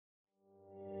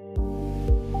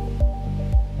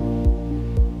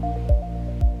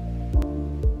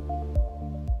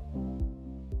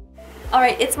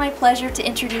right, it's my pleasure to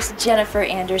introduce Jennifer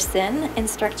Anderson,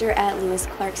 instructor at Lewis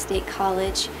Clark State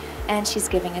College, and she's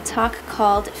giving a talk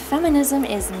called Feminism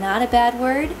is Not a Bad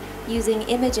Word, Using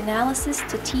Image Analysis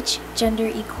to Teach Gender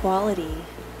Equality.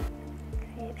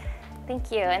 Great.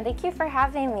 Thank you, and thank you for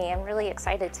having me. I'm really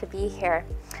excited to be here.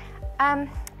 I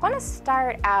want to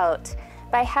start out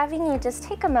by having you just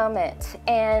take a moment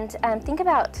and think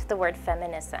about the word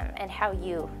feminism and how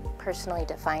you personally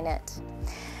define it.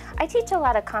 I teach a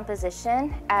lot of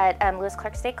composition at Lewis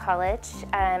Clark State College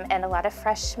and a lot of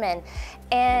freshmen.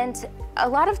 And a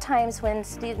lot of times when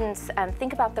students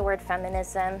think about the word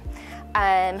feminism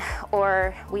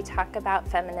or we talk about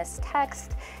feminist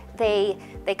text, they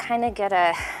kind of get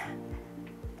a,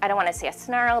 I don't want to say a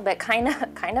snarl, but kind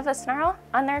of a snarl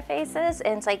on their faces.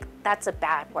 And it's like, that's a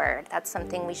bad word. That's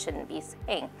something we shouldn't be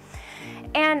saying.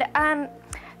 And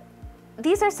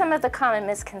these are some of the common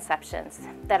misconceptions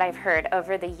that I've heard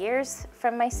over the years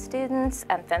from my students.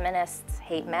 Feminists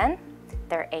hate men,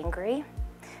 they're angry,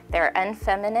 they're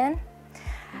unfeminine,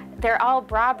 they're all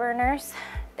bra burners,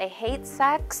 they hate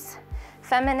sex,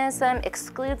 feminism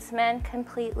excludes men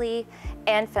completely,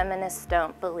 and feminists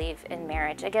don't believe in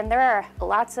marriage. Again, there are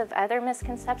lots of other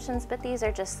misconceptions, but these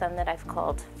are just some that I've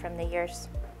culled from the years.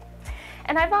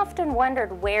 And I've often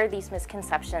wondered where these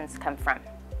misconceptions come from.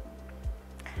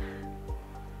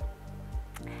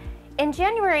 In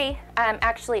January,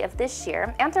 actually of this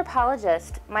year,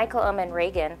 anthropologist Michael Oman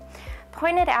Reagan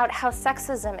pointed out how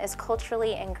sexism is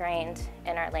culturally ingrained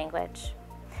in our language.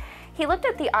 He looked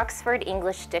at the Oxford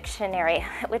English Dictionary,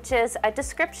 which is a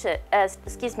descriptive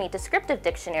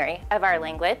dictionary of our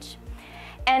language,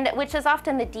 and which is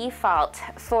often the default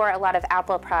for a lot of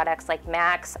Apple products like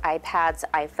Macs, iPads,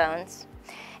 iPhones.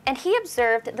 And he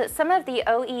observed that some of the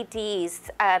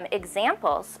OED's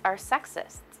examples are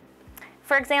sexist.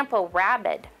 For example,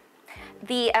 rabid.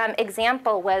 The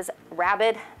example was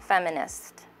rabid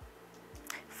feminist.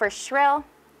 For shrill,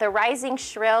 the rising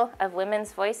shrill of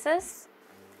women's voices.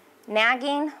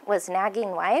 Nagging was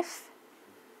nagging wife.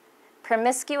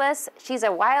 Promiscuous, she's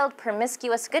a wild,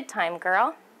 promiscuous, good time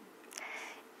girl.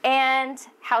 And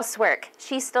housework,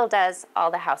 she still does all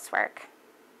the housework.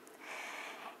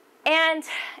 And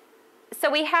so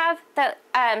we have that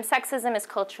sexism is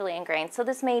culturally ingrained. So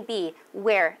this may be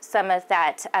where some of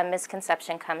that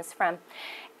misconception comes from.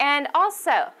 And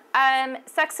also,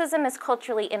 sexism is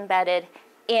culturally embedded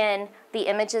in the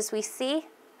images we see,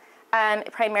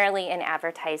 primarily in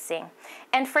advertising.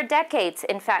 And for decades,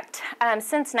 in fact,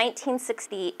 since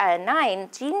 1969,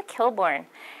 Jean Kilbourne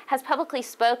has publicly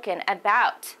spoken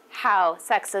about how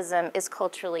sexism is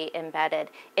culturally embedded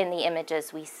in the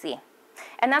images we see.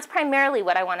 And that's primarily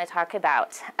what I want to talk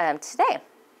about today.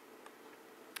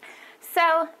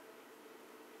 So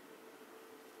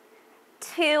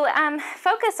to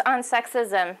focus on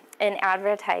sexism in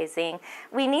advertising,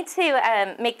 we need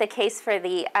to make the case for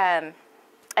the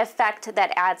effect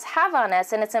that ads have on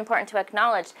us, and it's important to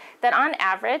acknowledge that on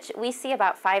average, we see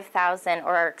about 5,000,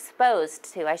 or are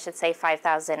exposed to, I should say,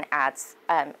 5,000 ads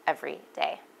every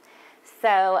day.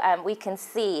 So we can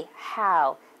see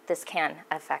how this can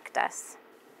affect us.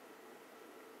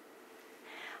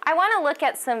 I want to look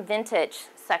at some vintage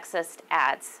sexist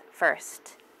ads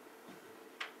first.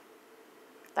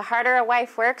 The harder a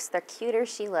wife works, the cuter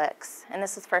she looks. And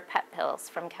this is for pet pills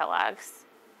from Kellogg's.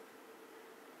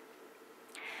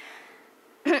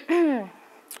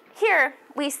 Here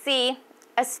we see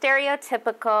a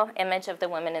stereotypical image of the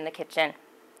woman in the kitchen.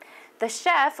 The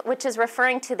chef, which is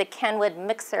referring to the Kenwood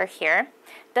mixer here,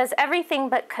 does everything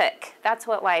but cook. That's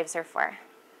what wives are for.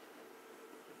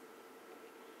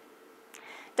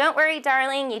 Don't worry,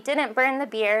 darling, you didn't burn the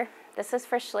beer. This is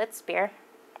for Schlitz beer.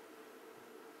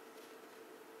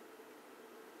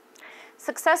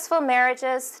 Successful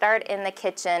marriages start in the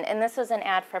kitchen, and this is an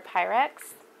ad for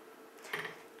Pyrex.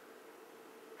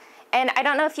 And I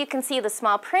don't know if you can see the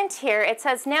small print here. It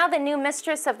says, now the new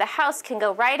mistress of the house can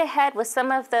go right ahead with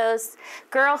some of those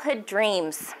girlhood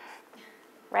dreams,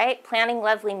 right? Planning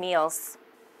lovely meals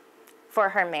for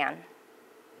her man.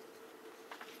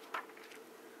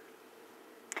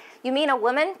 You mean a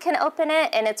woman can open it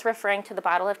and it's referring to the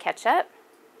bottle of ketchup?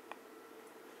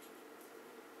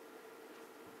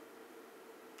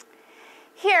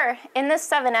 Here, in this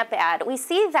 7-Up ad, we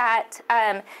see that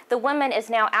the woman is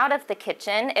now out of the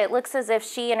kitchen. It looks as if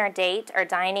she and her date are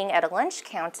dining at a lunch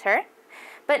counter.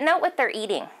 But note what they're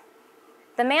eating.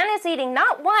 The man is eating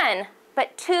not one,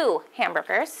 but 2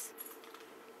 hamburgers.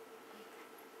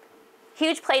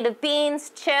 Huge plate of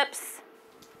beans, chips,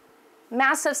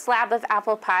 massive slab of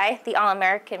apple pie, the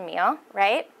all-American meal,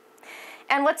 right?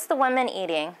 And what's the woman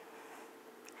eating?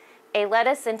 A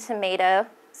lettuce and tomato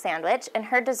sandwich, and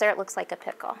her dessert looks like a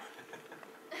pickle.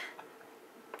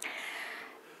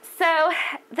 So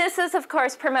this is, of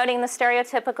course, promoting the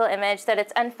stereotypical image that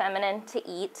it's unfeminine to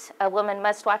eat. A woman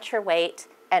must watch her weight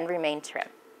and remain trim.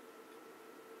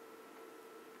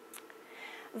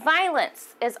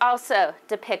 Violence is also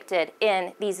depicted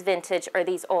in these vintage or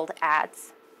these old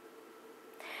ads.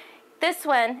 This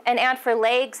one, an ad for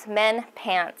legs, men,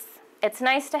 pants. It's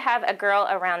nice to have a girl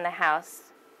around the house.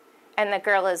 And the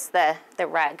girl is the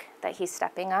rug that he's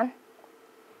stepping on.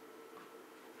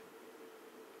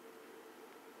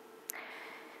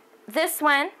 This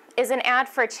one is an ad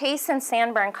for Chase and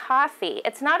Sanborn coffee.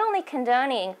 It's not only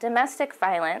condoning domestic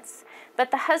violence,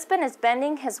 but the husband is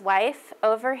bending his wife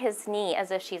over his knee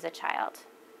as if she's a child.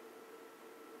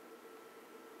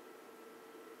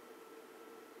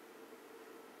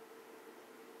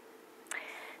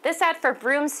 This ad for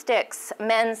broomsticks,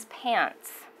 men's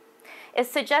pants, is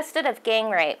suggestive of gang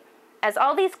rape, as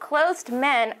all these clothed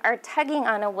men are tugging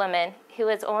on a woman who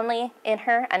is only in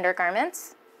her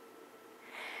undergarments.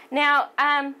 Now,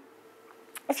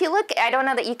 if you look, I don't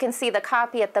know that you can see the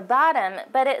copy at the bottom,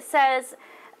 but it says,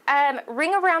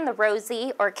 ring around the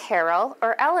Rosie or Carol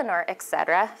or Eleanor,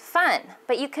 etc. Fun,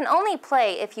 but you can only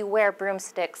play if you wear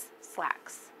broomsticks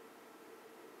slacks.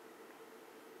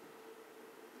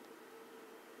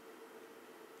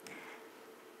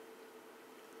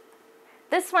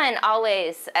 This one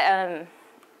always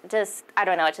just, I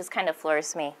don't know, it just kind of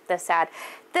floors me, this ad.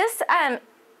 This,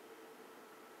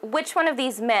 which one of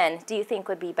these men do you think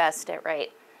would be best at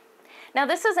rape? Now,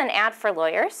 this is an ad for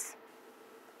lawyers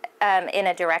in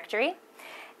a directory.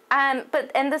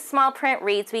 But in the small print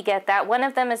reads, we get that one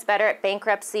of them is better at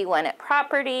bankruptcy, one at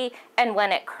property, and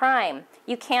one at crime.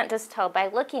 You can't just tell by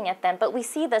looking at them, but we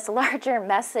see this larger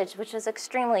message, which is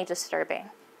extremely disturbing.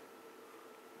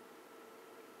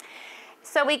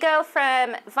 So we go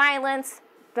from violence,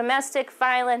 domestic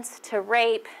violence, to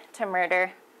rape, to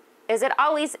murder. Is it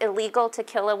always illegal to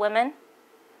kill a woman?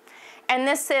 And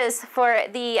this is for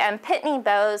the Pitney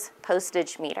Bowes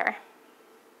postage meter.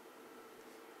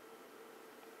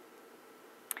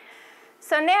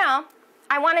 So now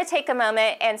I want to take a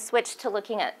moment and switch to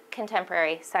looking at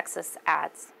contemporary sexist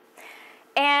ads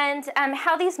and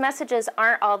how these messages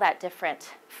aren't all that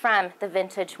different from the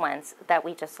vintage ones that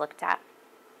we just looked at.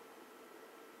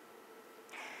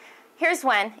 Here's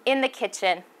one in the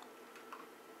kitchen.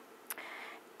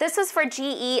 This is for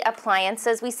GE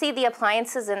appliances. We see the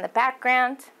appliances in the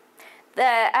background.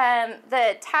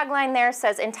 The tagline there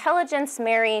says, "Intelligence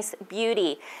marries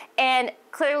beauty." And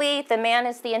clearly the man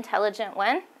is the intelligent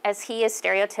one, as he is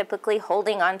stereotypically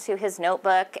holding onto his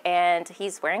notebook and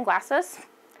he's wearing glasses.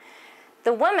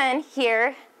 The woman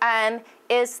here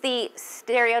is the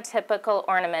stereotypical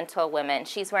ornamental woman.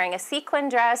 She's wearing a sequin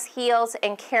dress, heels,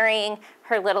 and carrying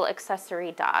her little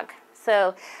accessory dog.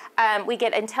 So we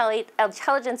get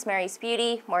intelligence marries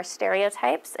beauty, more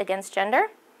stereotypes against gender.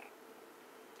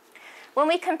 When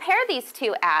we compare these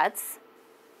two ads,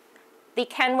 the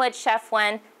Kenwood chef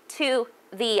one to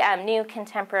the new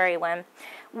contemporary one,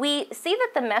 we see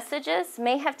that the messages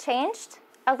may have changed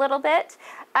a little bit.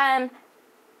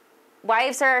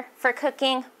 Wives are for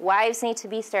cooking. Wives need to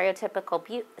be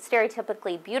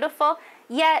stereotypically beautiful.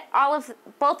 Yet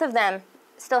both of them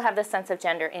still have the sense of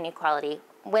gender inequality.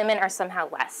 Women are somehow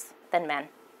less than men.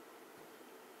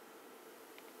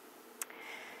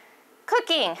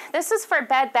 Cooking. This is for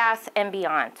Bed Bath &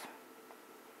 Beyond.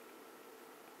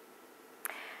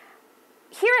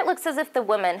 Here it looks as if the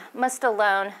woman must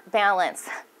alone balance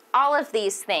all of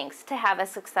these things to have a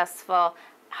successful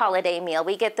holiday meal.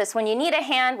 We get this when you need a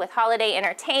hand with holiday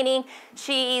entertaining.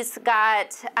 She's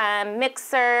got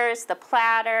mixers, the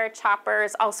platter,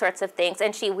 choppers, all sorts of things,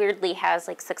 and she weirdly has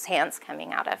like 6 hands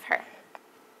coming out of her.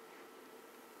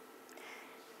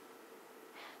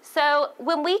 So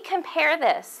when we compare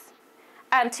this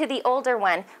to the older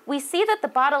one, we see that the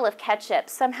bottle of ketchup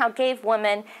somehow gave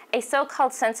women a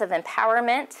so-called sense of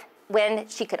empowerment when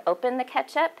she could open the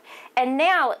ketchup. And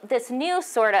now this new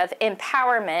sort of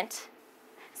empowerment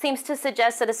seems to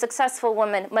suggest that a successful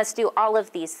woman must do all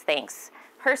of these things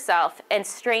herself, and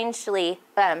strangely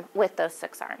with those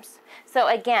 6 arms. So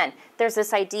again, there's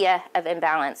this idea of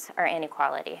imbalance or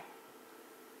inequality.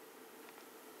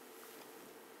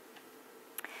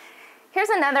 Here's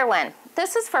another one.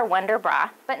 This is for Wonder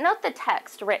Bra, but note the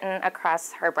text written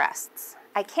across her breasts.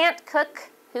 I can't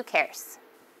cook, who cares?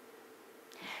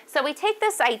 So we take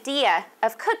this idea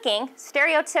of cooking,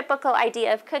 stereotypical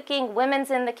idea of cooking, women's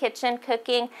in the kitchen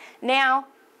cooking. Now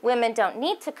women don't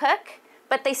need to cook,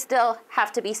 but they still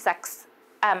have to be sex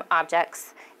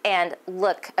objects and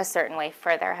look a certain way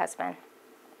for their husband.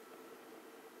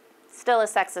 Still a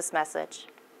sexist message.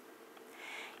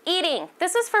 Eating.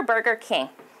 This is for Burger King.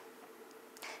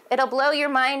 It'll blow your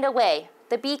mind away.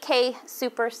 The BK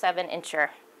Super 7-incher.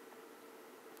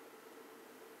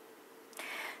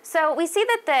 So we see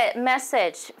that the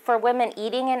message for women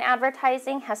eating in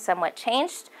advertising has somewhat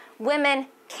changed. Women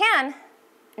can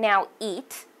now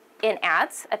eat in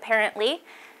ads, apparently.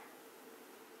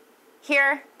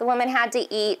 Here, the woman had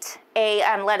to eat a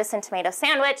lettuce and tomato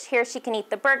sandwich. Here, she can eat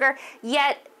the burger,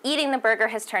 yet eating the burger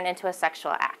has turned into a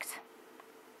sexual act,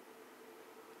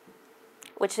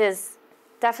 which is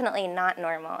definitely not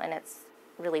normal, and it's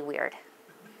really weird.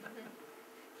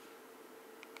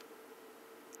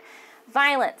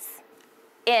 Violence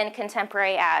in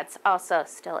contemporary ads also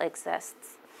still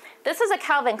exists. This is a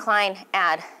Calvin Klein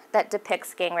ad that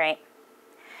depicts gang rape.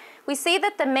 We see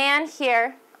that the man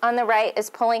here on the right is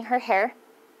pulling her hair.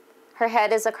 Her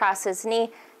head is across his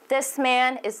knee. This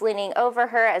man is leaning over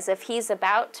her as if he's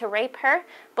about to rape her.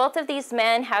 Both of these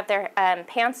men have their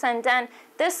pants undone.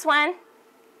 This one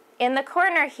in the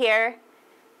corner here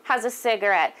has a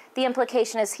cigarette. The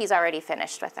implication is he's already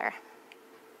finished with her.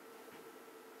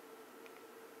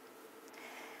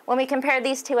 When we compare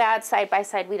these two ads side by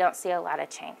side, we don't see a lot of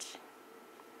change.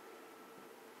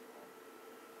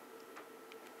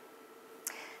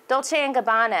 Dolce &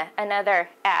 Gabbana, another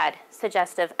ad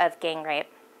suggestive of gang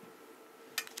rape.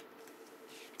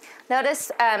 Notice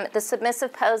the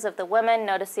submissive pose of the woman.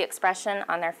 Notice the expression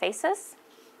on their faces.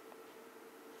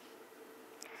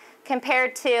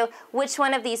 Compared to which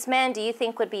one of these men do you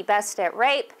think would be best at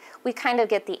rape, we kind of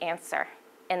get the answer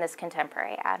in this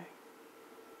contemporary ad.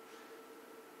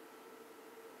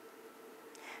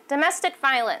 Domestic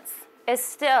violence is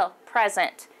still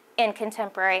present in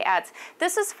contemporary ads.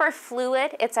 This is for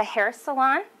Fluid. It's a hair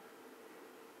salon.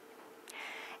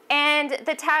 And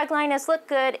the tagline is, "Look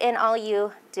good in all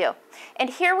you do." And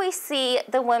here we see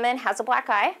the woman has a black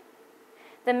eye.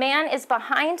 The man is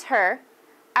behind her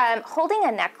holding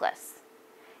a necklace.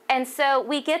 And so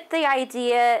we get the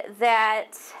idea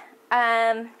that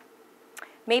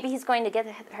maybe he's going to get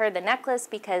her the necklace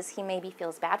because he maybe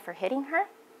feels bad for hitting her.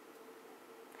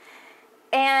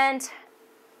 And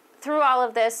through all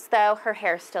of this, though, her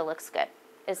hair still looks good,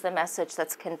 is the message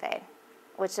that's conveyed,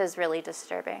 which is really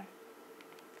disturbing.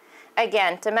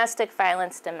 Again, domestic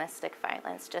violence,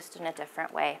 just in a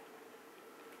different way.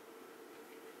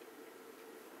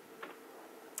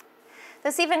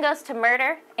 This even goes to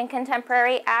murder in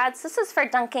contemporary ads. This is for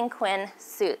Duncan Quinn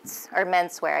suits, or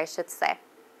menswear, I should say.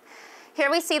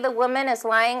 Here we see the woman is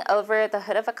lying over the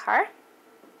hood of a car.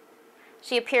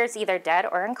 She appears either dead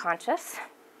or unconscious.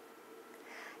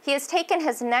 He has taken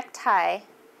his necktie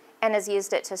and has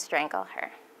used it to strangle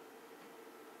her.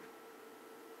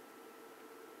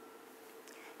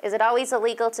 Is it always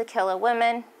illegal to kill a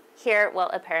woman? Here, well,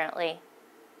 apparently,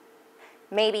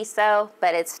 maybe so,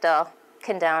 but it's still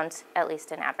condoned, at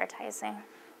least in advertising.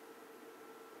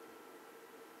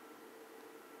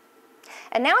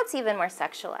 And now it's even more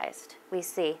sexualized. We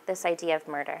see this idea of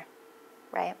murder,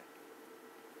 right?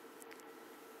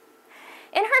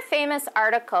 In her famous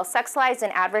article, Sex Lies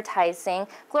in Advertising,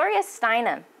 Gloria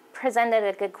Steinem presented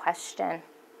a good question.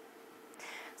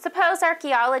 Suppose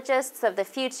archaeologists of the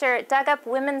future dug up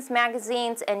women's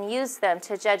magazines and used them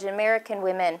to judge American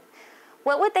women.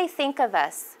 What would they think of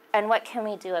us, and what can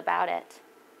we do about it?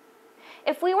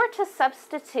 If we were to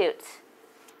substitute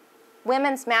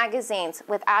women's magazines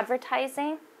with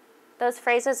advertising, those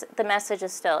phrases, the message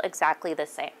is still exactly the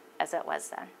same as it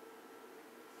was then.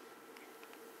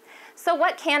 So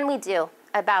what can we do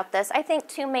about this? I think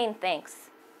two main things.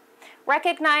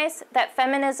 Recognize that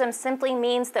feminism simply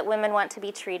means that women want to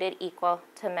be treated equal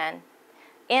to men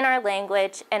in our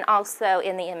language and also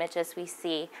in the images we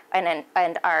see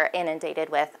and are inundated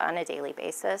with on a daily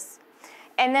basis.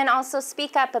 And then also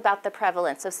speak up about the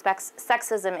prevalence of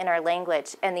sexism in our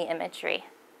language and the imagery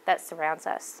that surrounds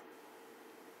us.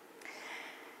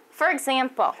 For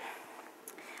example,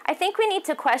 I think we need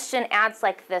to question ads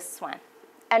like this one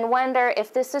and wonder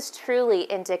if this is truly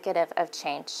indicative of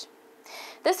change.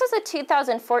 This is a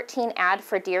 2014 ad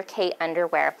for Dear Kate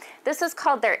underwear. This is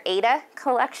called their Ada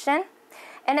collection,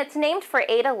 and it's named for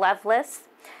Ada Lovelace,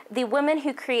 the woman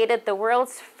who created the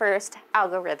world's first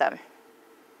algorithm.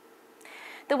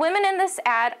 The women in this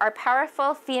ad are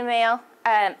powerful female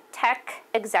tech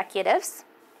executives,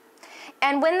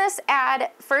 and when this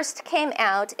ad first came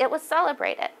out, it was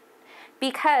celebrated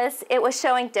because it was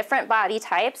showing different body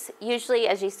types. Usually,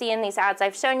 as you see in these ads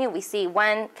I've shown you, we see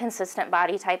one consistent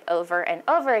body type over and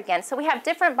over again. So we have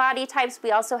different body types.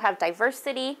 We also have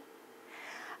diversity.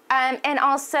 And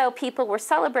also people were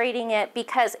celebrating it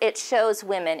because it shows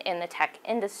women in the tech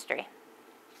industry.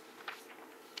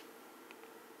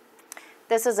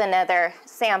 This is another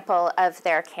sample of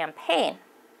their campaign.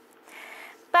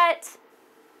 But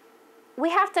we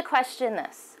have to question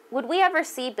this. Would we ever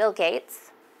see Bill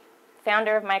Gates,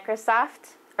 founder of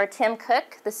Microsoft, or Tim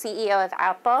Cook, the CEO of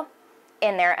Apple,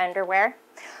 in their underwear,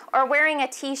 or wearing a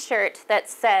t-shirt that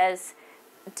says,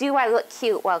 "Do I look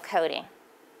cute while coding?"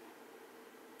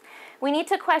 We need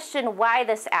to question why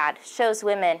this ad shows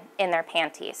women in their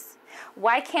panties.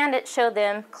 Why can't it show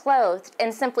them clothed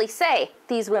and simply say,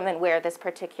 these women wear this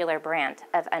particular brand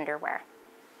of underwear?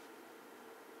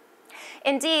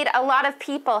 Indeed, a lot of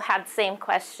people had the same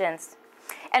questions,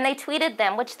 and they tweeted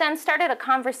them, which then started a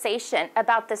conversation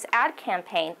about this ad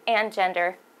campaign and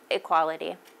gender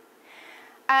equality.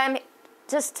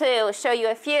 Just to show you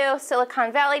a few,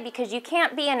 Silicon Valley, because you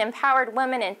can't be an empowered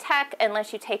woman in tech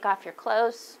unless you take off your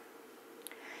clothes.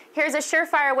 Here's a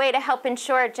surefire way to help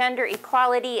ensure gender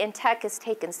equality in tech is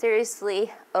taken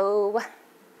seriously. Oh,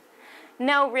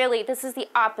 no, really, this is the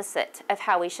opposite of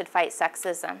how we should fight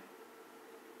sexism.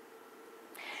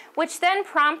 Which then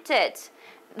prompted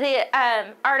the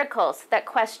articles that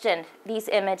questioned these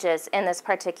images in this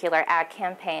particular ad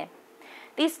campaign.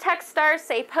 These tech stars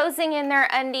say posing in their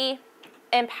undie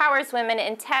empowers women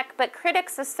in tech, but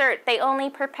critics assert they only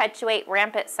perpetuate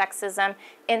rampant sexism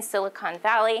in Silicon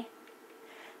Valley.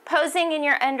 Posing in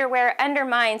your underwear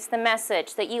undermines the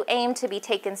message that you aim to be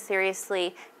taken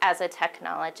seriously as a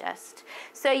technologist.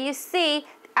 So you see,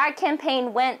 ad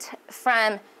campaign went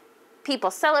from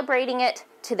people celebrating it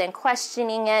to then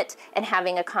questioning it and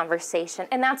having a conversation.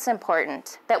 And that's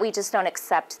important, that we just don't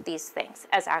accept these things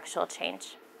as actual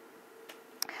change.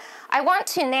 I want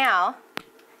to now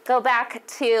go back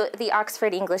to the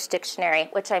Oxford English Dictionary,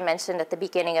 which I mentioned at the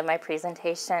beginning of my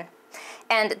presentation,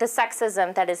 and the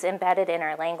sexism that is embedded in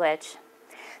our language.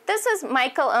 This is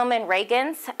Michael Oman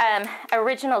Reagan's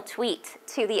original tweet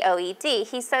to the OED.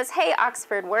 He says, "Hey,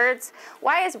 Oxford Words,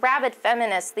 why is rabid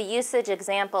feminist the usage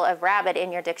example of rabid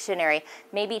in your dictionary?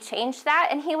 Maybe change that."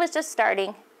 And he was just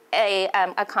starting a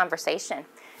conversation.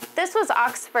 This was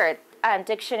Oxford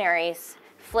Dictionary's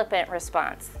flippant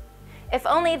response. "If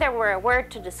only there were a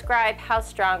word to describe how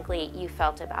strongly you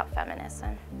felt about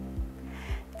feminism."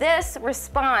 This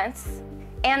response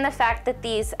and the fact that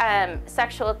these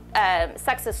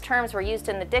sexist terms were used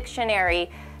in the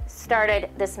dictionary started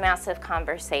this massive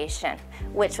conversation,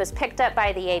 which was picked up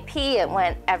by the AP and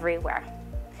went everywhere.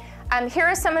 Here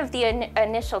are some of the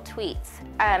initial tweets,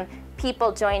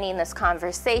 people joining this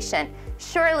conversation.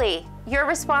 "Surely your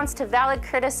response to valid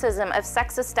criticism of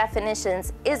sexist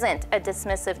definitions isn't a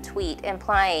dismissive tweet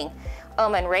implying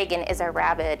Oman Reagan is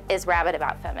rabid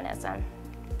about feminism."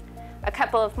 A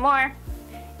couple of more.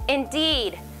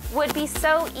 "Indeed, would be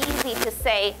so easy to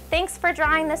say, thanks for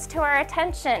drawing this to our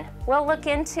attention. We'll look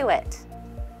into it."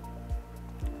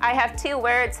 I have 2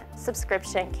 words,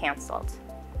 subscription canceled.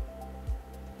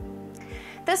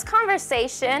 This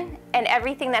conversation and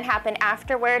everything that happened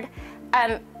afterward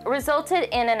resulted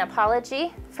in an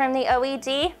apology from the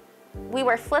OED. We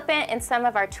were flippant in some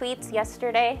of our tweets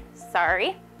yesterday,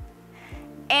 sorry.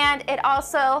 And it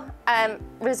also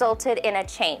resulted in a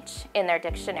change in their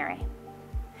dictionary.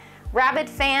 Rabid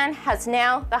fan has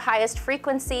now the highest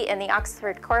frequency in the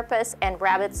Oxford corpus, and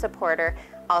rabid supporter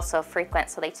also frequent.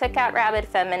 So they took out rabid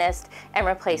feminist and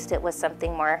replaced it with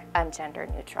something more gender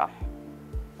neutral.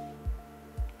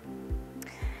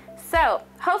 So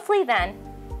hopefully then,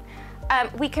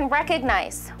 we can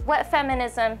recognize what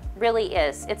feminism really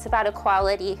is. It's about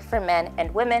equality for men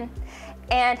and women,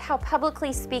 and how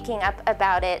publicly speaking up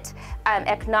about it,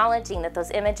 acknowledging that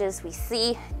those images we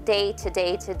see day to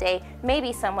day to day may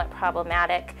be somewhat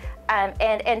problematic,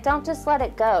 and don't just let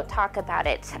it go, talk about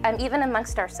it. Even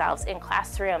amongst ourselves, in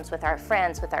classrooms, with our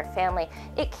friends, with our family,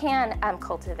 it can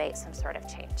cultivate some sort of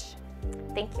change.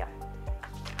 Thank you.